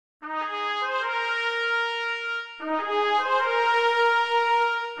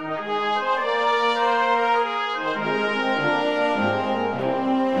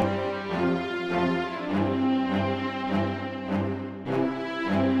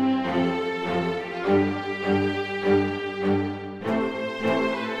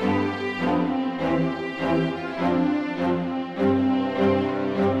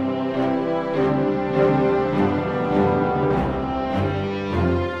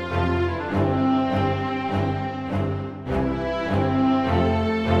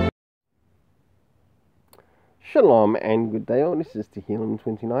Shalom and good day all, this is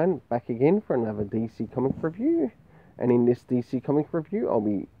Tehillim29 back again for another DC comic review, and in this DC comic review I'll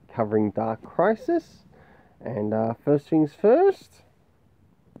be covering Dark Crisis. And first things first,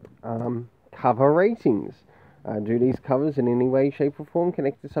 cover ratings. Do these covers in any way, shape or form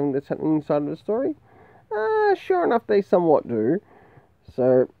connect to something that's happening inside of the story? Sure enough they somewhat do.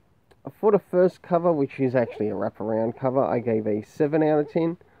 So for the first cover, which is actually a wraparound cover, I gave a 7 out of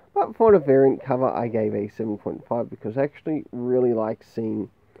 10. But for the variant cover, I gave a 7.5 because I actually really like seeing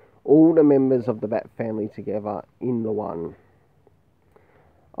all the members of the Bat family together in the one.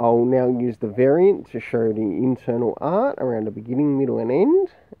 I'll now use the variant to show the internal art around the beginning, middle and end,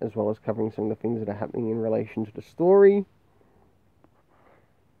 as well as covering some of the things that are happening in relation to the story.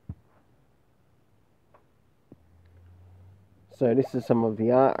 So this is some of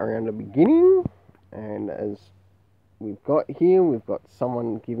the art around the beginning, and as we've got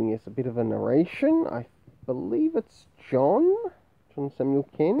someone giving us a bit of a narration. I believe it's John Samuel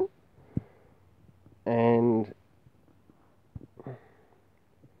Kent, and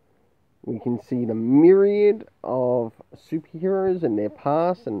we can see the myriad of superheroes and their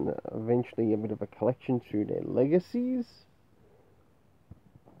past, and eventually a bit of a collection to their legacies.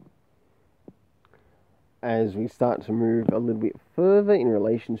 As we start to move a little bit further in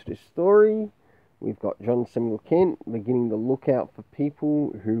relation to this story, we've got John Samuel Kent beginning to look out for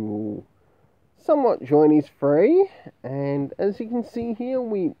people who will somewhat join his fray. And as you can see here,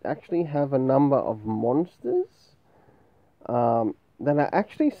 we actually have a number of monsters that are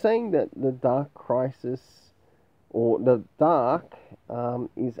actually saying that the Dark Crisis, or the Dark,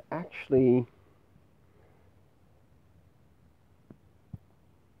 is actually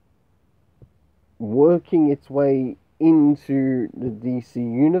working its way into the DC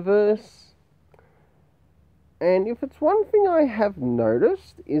universe. And if it's one thing I have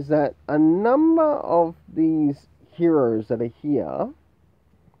noticed, is that a number of these heroes that are here,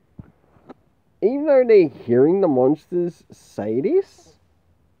 even though they're hearing the monsters say this,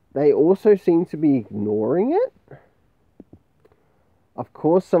 they also seem to be ignoring it. Of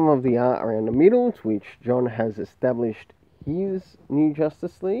course, some of the art around the middle, to which John has established his new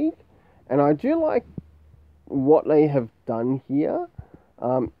Justice League. And I do like what they have done here,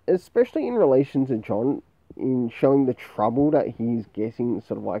 especially in relation to John, in showing the trouble that he's getting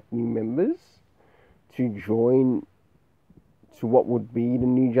sort of like new members to join to what would be the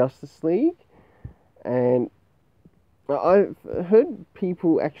new Justice League. And I've heard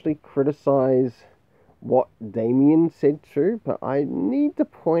people actually criticize what Damien said too, but I need to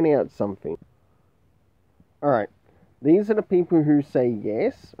point out something. Alright, these are the people who say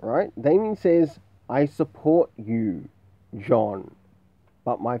yes, right? Damien says, "I support you, John,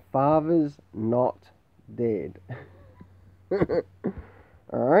 but my father's not dead."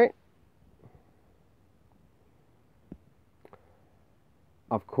 Alright.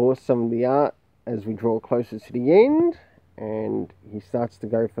 Of course, some of the art as we draw closer to the end, and he starts to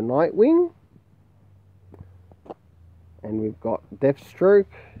go for Nightwing. And we've got Deathstroke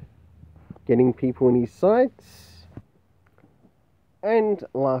getting people in his sights. And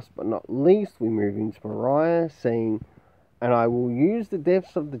last but not least, we move into Mariah saying, "And I will use the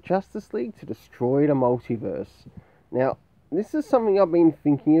deaths of the Justice League to destroy the multiverse." Now, this is something I've been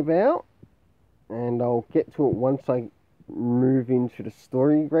thinking about, and I'll get to it once I move into the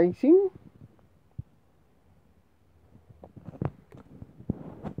story rating.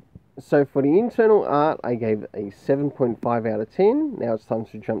 So for the internal art, I gave a 7.5 out of 10. Now it's time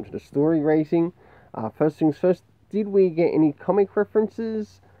to jump to the story rating. First things first, did we get any comic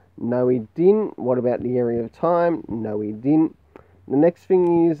references? No, we didn't. What about the area of time? No, we didn't. The next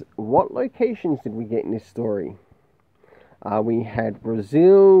thing is, what locations did we get in this story? We had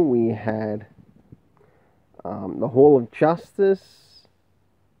Brazil, we had the Hall of Justice,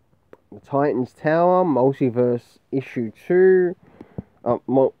 the Titans Tower, Multiverse Issue 2,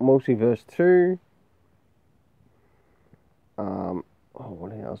 Multiverse 2.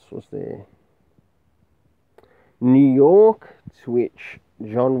 What else was there? New York, to which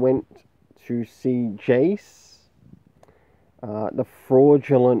John went to see Jace, the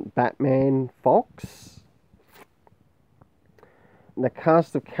fraudulent Batman Fox. The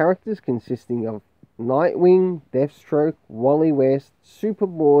cast of characters consisting of Nightwing, Deathstroke, Wally West,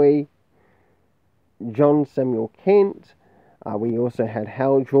 Superboy, John Samuel Kent. We also had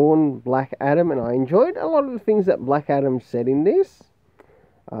Hal Jordan, Black Adam, and I enjoyed a lot of the things that Black Adam said in this.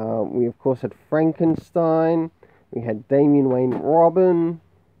 We of course had Frankenstein. We had Damian Wayne Robin.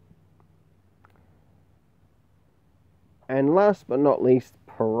 And last but not least,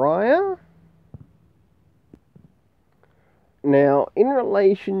 Pariah. Now, in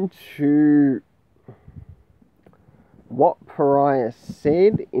relation to what Pariah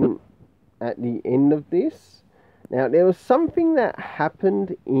said at the end of this. Now, there was something that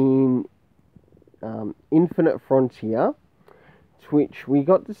happened in Infinite Frontier, which we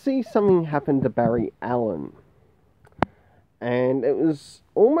got to see something happen to Barry Allen. And it was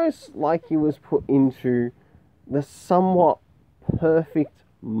almost like he was put into the somewhat perfect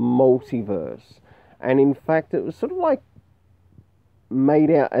multiverse. And in fact, it was sort of like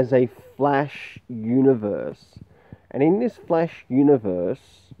made out as a Flash universe. And in this Flash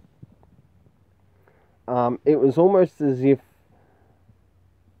universe, it was almost as if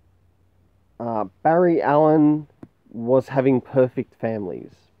Barry Allen was having perfect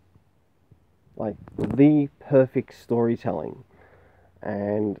families. Like the perfect storytelling.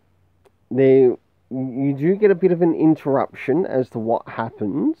 And there you do get a bit of an interruption as to what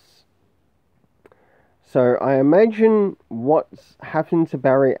happens. So I imagine what's happened to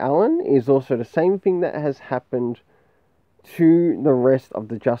Barry Allen is also the same thing that has happened to the rest of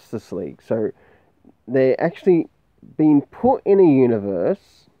the Justice League. So they're actually being put in a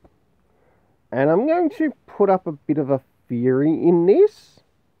universe, and I'm going to put up a bit of a theory in this,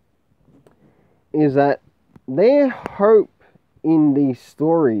 is that their hope in these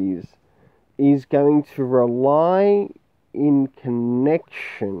stories is going to rely in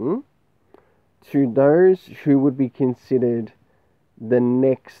connection to those who would be considered the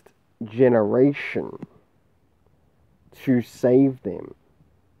next generation to save them.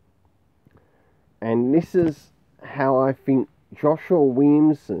 And this is how I think Joshua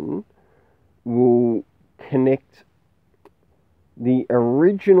Williamson will connect the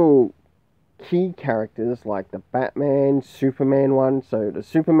original key characters like the Batman, Superman one. So the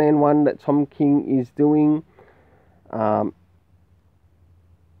Superman one that Tom King is doing,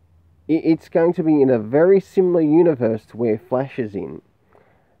 it's going to be in a very similar universe to where Flash is in,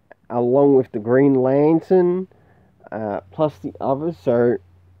 along with the Green Lantern, plus the others. So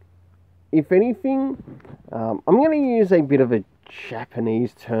if anything, I'm going to use a bit of a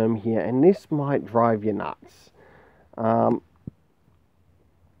Japanese term here, and this might drive you nuts.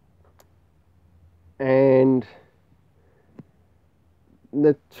 And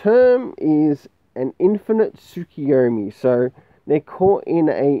the term is an infinite Tsukiyomi. So they're caught in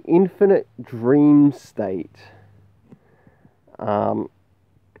an infinite dream state. And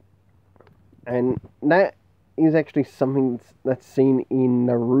that is actually something that's seen in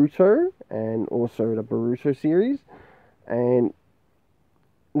Naruto and also the Boruto series. And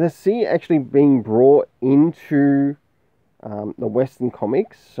the sea actually being brought into the Western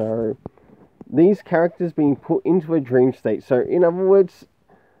comics. So these characters being put into a dream state. So in other words,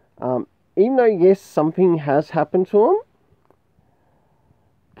 even though yes, something has happened to them,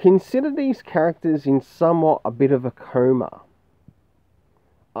 consider these characters in somewhat a bit of a coma.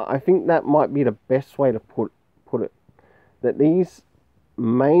 I think that might be the best way to put it. That these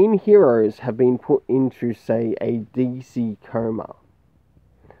main heroes have been put into, say, a DC coma.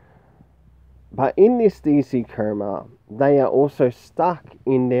 But in this DC coma, they are also stuck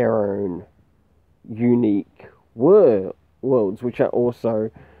in their own unique worlds, which are also,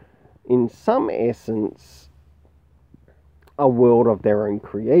 in some essence, a world of their own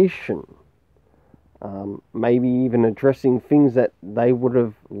creation. Maybe even addressing things that they would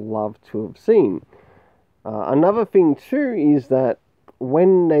have loved to have seen. Another thing too is that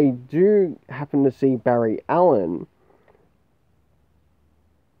when they do happen to see Barry Allen,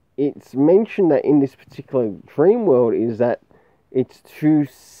 it's mentioned that in this particular dream world is that it's too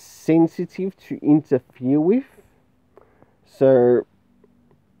sensitive to interfere with. So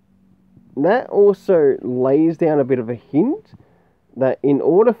that also lays down a bit of a hint that in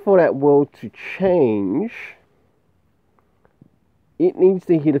order for that world to change, it needs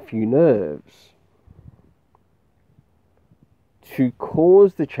to hit a few nerves to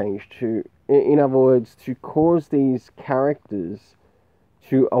cause the change, to, in other words, to cause these characters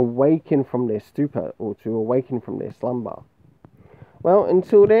to awaken from their stupor or to awaken from their slumber. Well,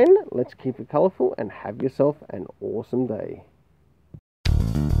 until then, let's keep it colourful and have yourself an awesome day.